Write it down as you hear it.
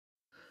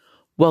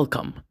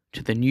Welcome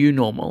to the new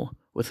normal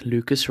with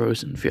Lucas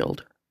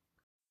Rosenfield.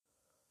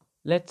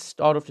 Let's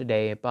start off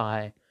today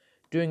by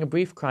doing a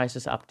brief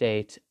crisis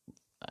update,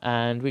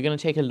 and we're going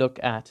to take a look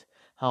at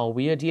how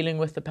we are dealing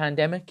with the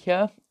pandemic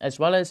here, as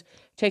well as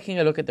taking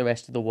a look at the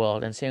rest of the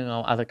world and seeing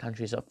how other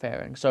countries are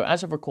faring. So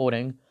as of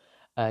recording,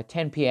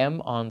 10 p.m.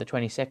 on the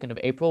 22nd of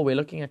April, we're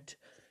looking at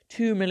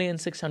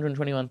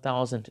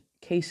 2,621,000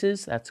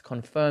 cases, that's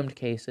confirmed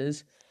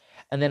cases,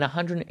 and then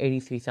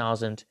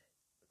 183,000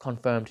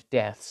 confirmed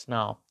deaths.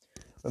 Now,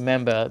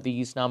 remember,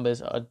 these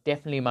numbers are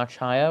definitely much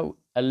higher.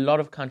 A lot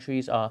of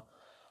countries are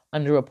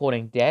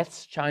underreporting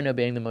deaths, China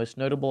being the most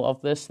notable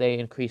of this. They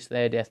increased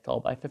their death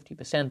toll by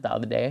 50% the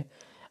other day.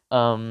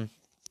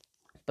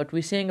 But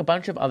we're seeing a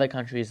bunch of other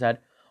countries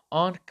that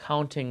aren't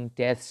counting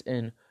deaths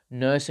in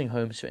nursing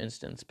homes, for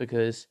instance,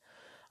 because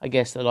I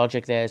guess the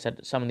logic there is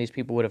that some of these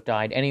people would have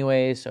died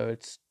anyway, so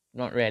it's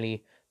not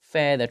really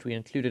fair that we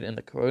include it in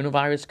the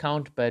coronavirus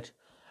count. But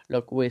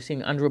look, we're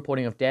seeing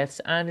underreporting of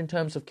deaths, and in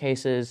terms of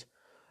cases,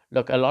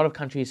 look, a lot of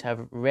countries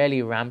have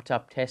really ramped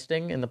up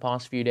testing in the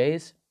past few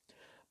days,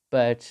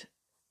 but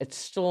it's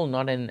still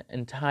not an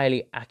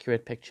entirely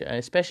accurate picture,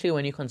 especially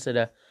when you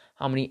consider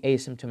how many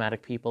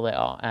asymptomatic people there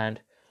are.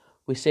 And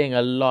we're seeing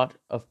a lot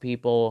of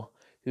people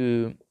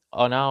who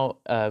are now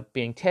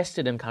being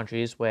tested in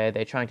countries where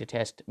they're trying to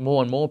test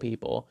more and more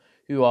people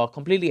who are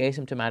completely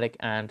asymptomatic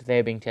and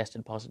they're being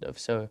tested positive.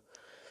 So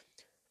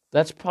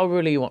that's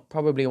probably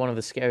one of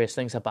the scariest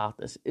things about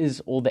this,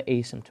 is all the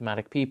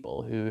asymptomatic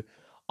people who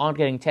aren't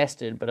getting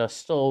tested but are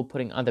still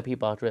putting other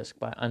people at risk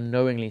by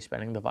unknowingly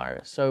spreading the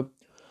virus. So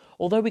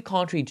although we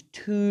can't read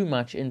too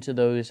much into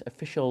those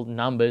official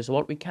numbers,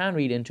 what we can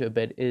read into a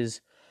bit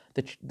is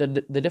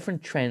the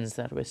different trends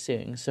that we're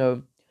seeing.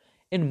 So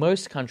in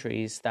most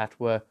countries that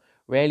were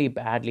really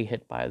badly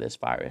hit by this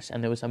virus,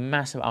 and there was a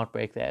massive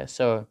outbreak there.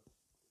 So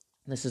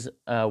this is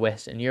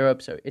Western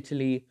Europe, so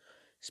Italy,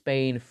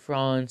 Spain,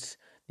 France,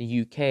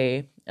 the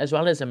UK, as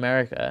well as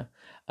America.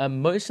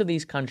 Most of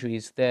these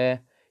countries,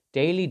 their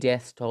daily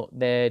death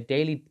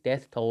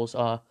tolls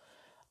are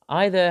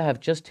either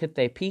have just hit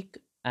their peak,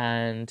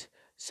 and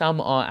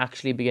some are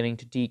actually beginning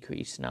to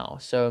decrease now.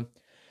 So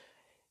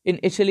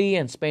in Italy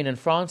and Spain and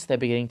France, they're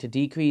beginning to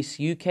decrease.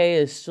 UK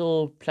is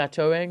still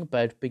plateauing,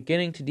 but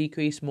beginning to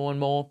decrease more and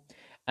more.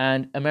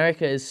 And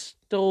America is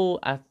still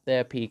at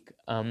their peak.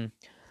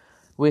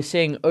 We're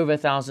seeing over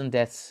 1,000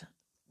 deaths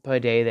per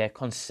day there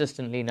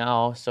consistently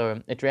now,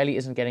 so it really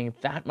isn't getting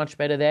that much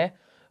better there.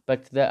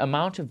 But the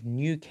amount of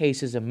new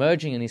cases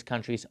emerging in these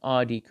countries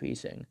are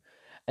decreasing,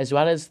 as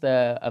well as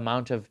the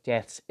amount of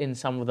deaths in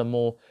some of the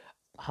more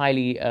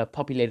highly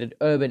populated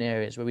urban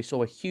areas where we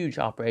saw a huge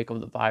outbreak of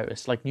the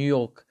virus, like New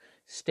York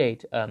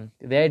State.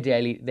 Their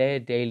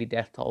daily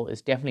death toll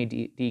is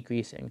definitely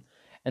decreasing,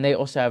 and they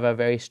also have a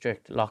very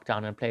strict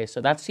lockdown in place.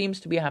 So that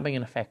seems to be having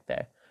an effect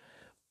there.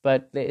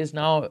 But there is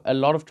now a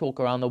lot of talk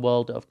around the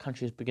world of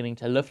countries beginning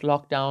to lift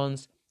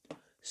lockdowns.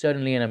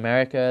 Certainly in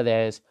America,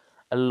 there's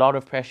a lot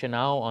of pressure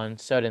now on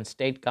certain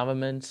state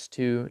governments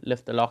to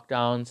lift the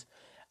lockdowns,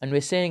 and we're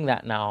seeing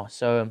that now.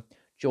 So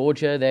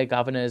Georgia, their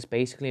governor is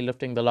basically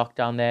lifting the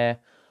lockdown there.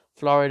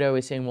 Florida,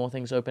 we're seeing more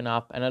things open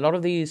up. And a lot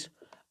of these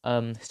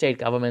state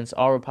governments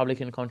are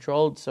Republican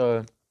controlled.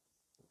 So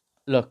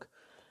look,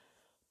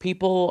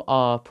 people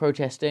are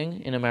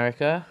protesting in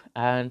America,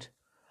 and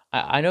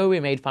I know we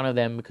made fun of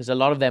them because a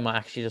lot of them are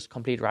actually just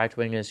complete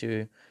right-wingers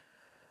who,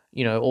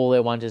 all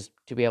they want is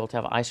to be able to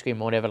have ice cream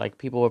or whatever. Like,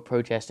 people were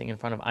protesting in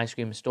front of ice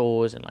cream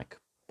stores and like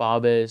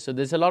barbers. So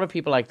there's a lot of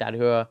people like that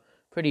who are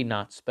pretty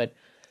nuts. But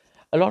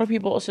a lot of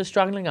people also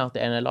struggling out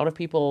there, and a lot of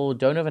people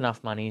don't have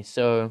enough money.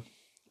 So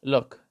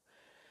look,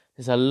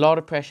 there's a lot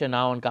of pressure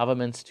now on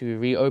governments to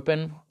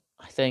reopen.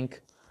 I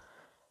think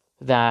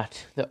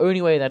that the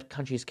only way that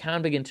countries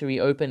can begin to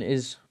reopen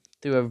is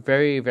through a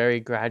very, very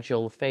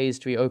gradual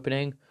phased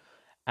reopening,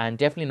 and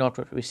definitely not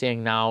what we're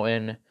seeing now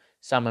in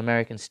some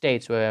American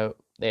states where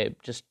they're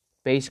just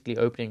basically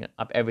opening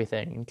up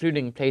everything,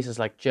 including places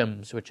like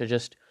gyms, which are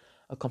just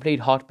a complete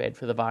hotbed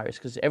for the virus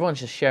because everyone's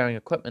just sharing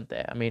equipment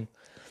there. I mean,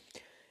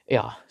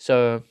 yeah,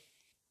 so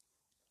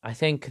I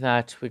think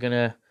that we're going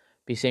to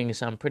be seeing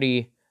some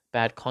pretty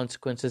bad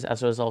consequences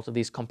as a result of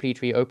these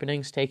complete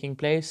reopenings taking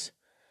place.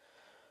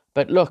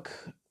 But look,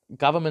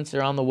 governments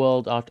around the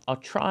world are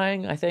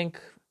trying, I think,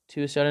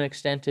 to a certain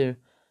extent to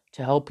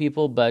help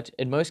people, but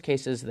in most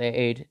cases their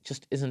aid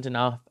just isn't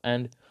enough,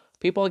 and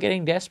people are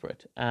getting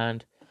desperate,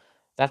 and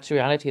that's a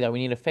reality that we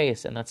need to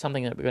face, and that's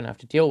something that we're going to have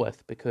to deal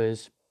with,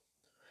 because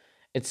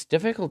it's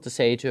difficult to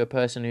say to a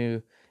person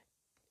who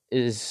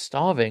is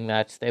starving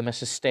that they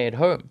must just stay at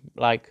home.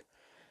 Like,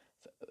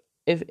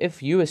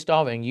 if you were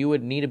starving, you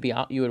would need to be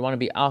out, you would want to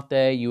be out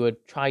there, you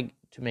would try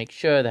to make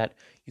sure that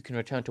you can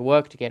return to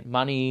work to get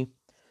money,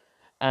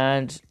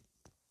 and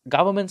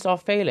governments are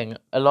failing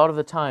a lot of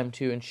the time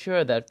to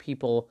ensure that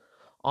people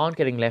aren't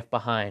getting left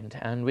behind.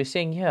 And we're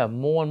seeing here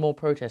more and more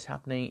protests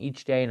happening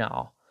each day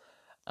now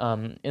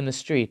in the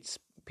streets.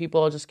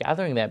 People are just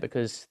gathering there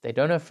because they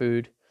don't have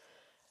food,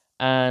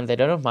 and they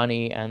don't have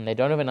money, and they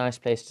don't have a nice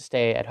place to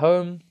stay at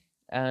home,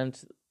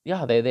 and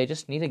yeah, they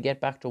just need to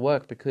get back to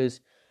work,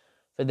 because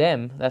for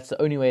them, that's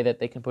the only way that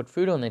they can put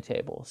food on their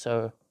table.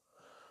 So,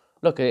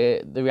 look,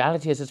 the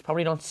reality is it's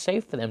probably not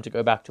safe for them to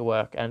go back to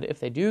work. And if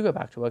they do go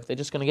back to work, they're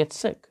just going to get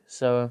sick.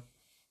 So,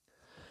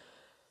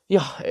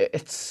 yeah,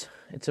 it's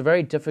a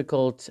very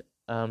difficult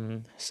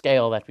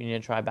scale that we need to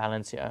try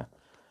balance here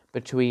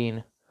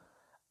between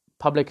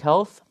public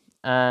health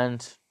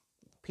and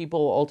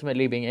people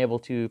ultimately being able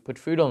to put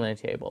food on their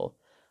table.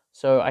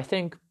 So I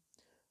think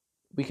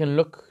we can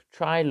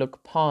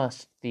look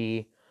past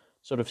the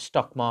sort of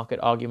stock market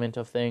argument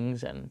of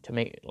things, and to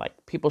make, like,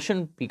 people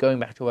shouldn't be going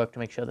back to work to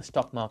make sure the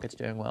stock market's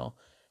doing well.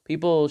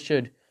 People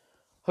should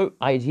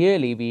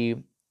ideally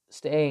be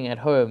staying at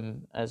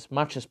home as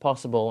much as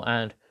possible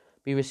and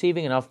be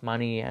receiving enough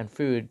money and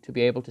food to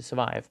be able to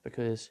survive,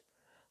 because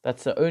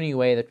that's the only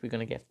way that we're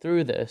going to get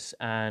through this,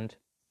 and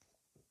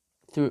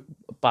through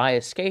by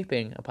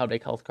escaping a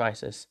public health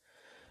crisis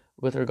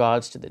with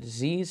regards to the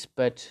disease.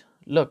 But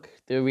look,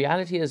 the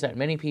reality is that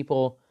many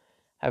people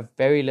have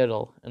very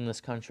little in this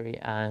country,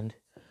 and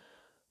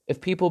if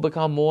people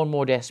become more and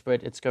more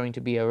desperate, it's going to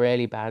be a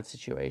really bad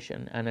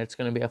situation, and it's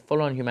going to be a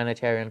full-on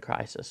humanitarian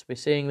crisis. We're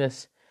seeing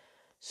this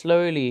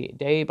slowly,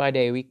 day by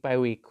day, week by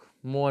week.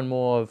 More and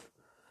more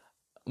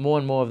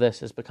of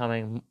this is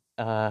becoming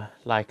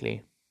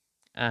likely,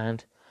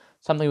 and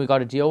something we got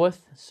to deal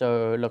with.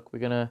 So look, we're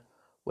gonna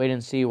wait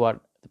and see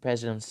what the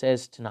president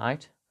says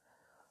tonight,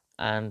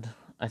 and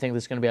I think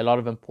there's going to be a lot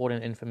of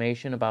important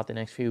information about the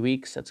next few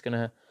weeks that's going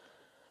to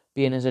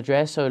be in his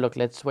address. So look,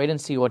 let's wait and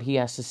see what he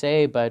has to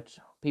say. But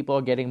people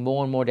are getting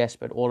more and more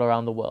desperate all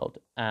around the world,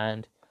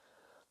 and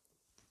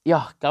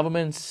yeah,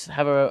 governments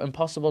have an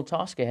impossible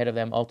task ahead of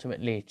them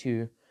ultimately,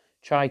 to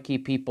try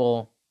keep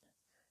people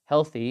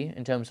healthy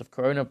in terms of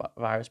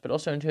coronavirus, but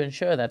also to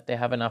ensure that they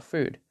have enough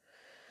food.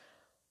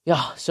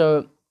 Yeah,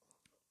 so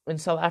in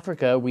South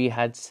Africa, we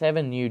had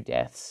 7 new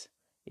deaths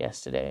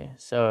yesterday.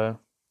 So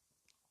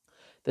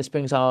this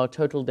brings our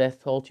total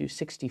death toll to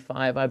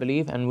 65, I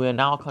believe, and we're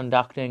now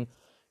conducting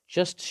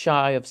just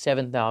shy of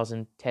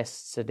 7,000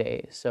 tests a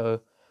day.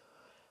 So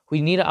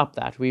we need to up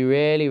that. We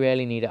really,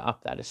 really need to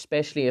up that,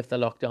 especially if the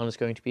lockdown is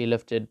going to be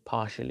lifted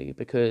partially,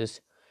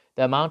 because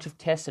the amount of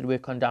tests that we're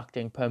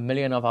conducting per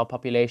million of our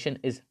population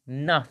is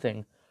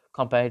nothing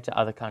compared to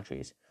other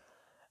countries.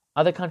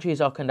 Other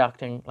countries are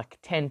conducting like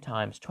 10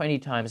 times, 20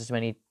 times as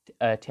many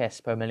tests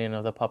per million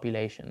of the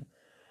population.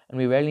 And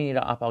we really need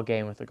to up our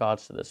game with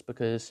regards to this,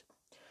 because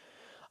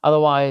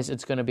otherwise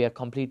it's going to be a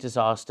complete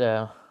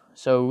disaster.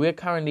 So we're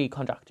currently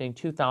conducting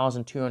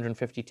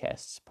 2,250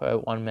 tests per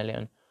 1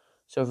 million.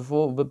 So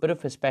for a bit of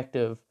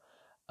perspective,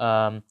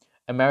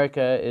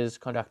 America is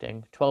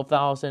conducting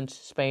 12,000,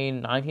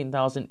 Spain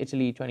 19,000,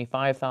 Italy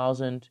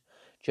 25,000,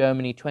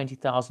 Germany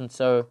 20,000.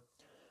 So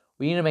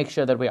we need to make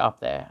sure that we're up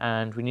there,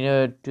 and we need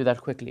to do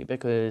that quickly,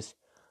 because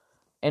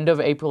end of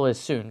April is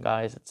soon,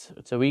 guys.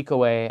 It's a week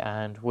away,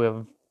 and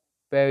we're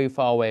very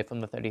far away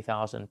from the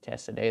 30,000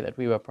 tests a day that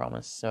we were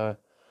promised. So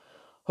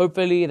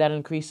hopefully that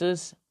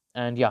increases,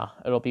 and yeah,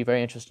 it'll be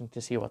very interesting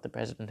to see what the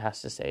president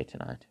has to say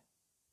tonight.